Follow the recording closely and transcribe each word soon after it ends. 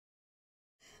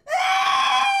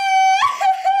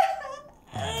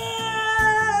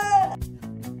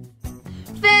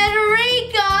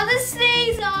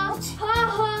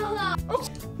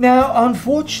Now,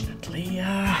 unfortunately,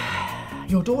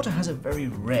 your daughter has a very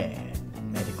rare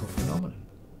medical phenomenon.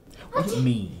 What it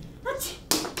means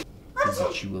is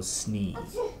that she will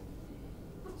sneeze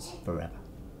forever.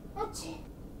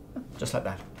 Just like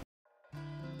that.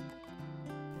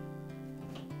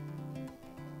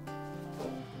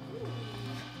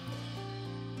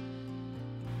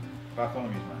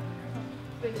 Bartholomew's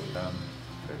name.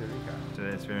 Frederica. So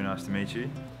it's very nice to meet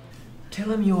you. Tell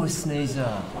him you're a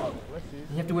sneezer.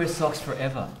 You have to wear socks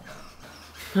forever.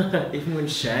 Even when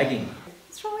shagging.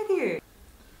 What's wrong with you?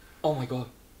 Oh my god.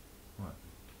 What?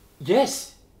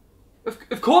 Yes!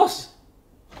 Of course!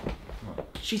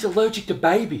 What? She's allergic to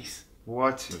babies.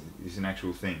 What is an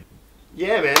actual thing?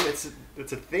 Yeah, man, it's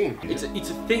a thing. It's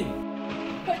a thing.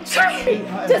 Trieu!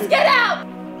 Just get out!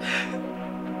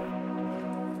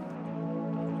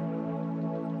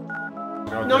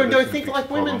 No, think like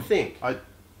women think.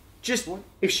 Just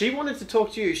if she wanted to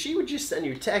talk to you, she would just send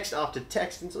you text after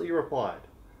text until you replied.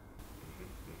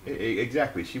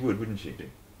 Exactly, she would, wouldn't she?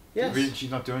 Yes. Really, she's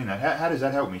not doing that. How does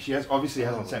that help me? She obviously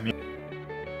hasn't sent me.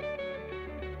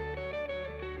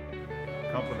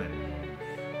 Compliment.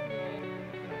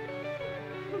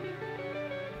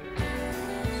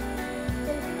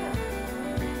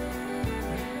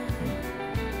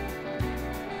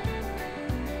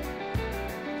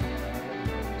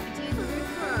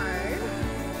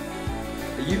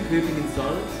 Are you pooping in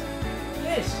silence?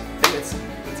 Yes. It's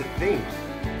a thing.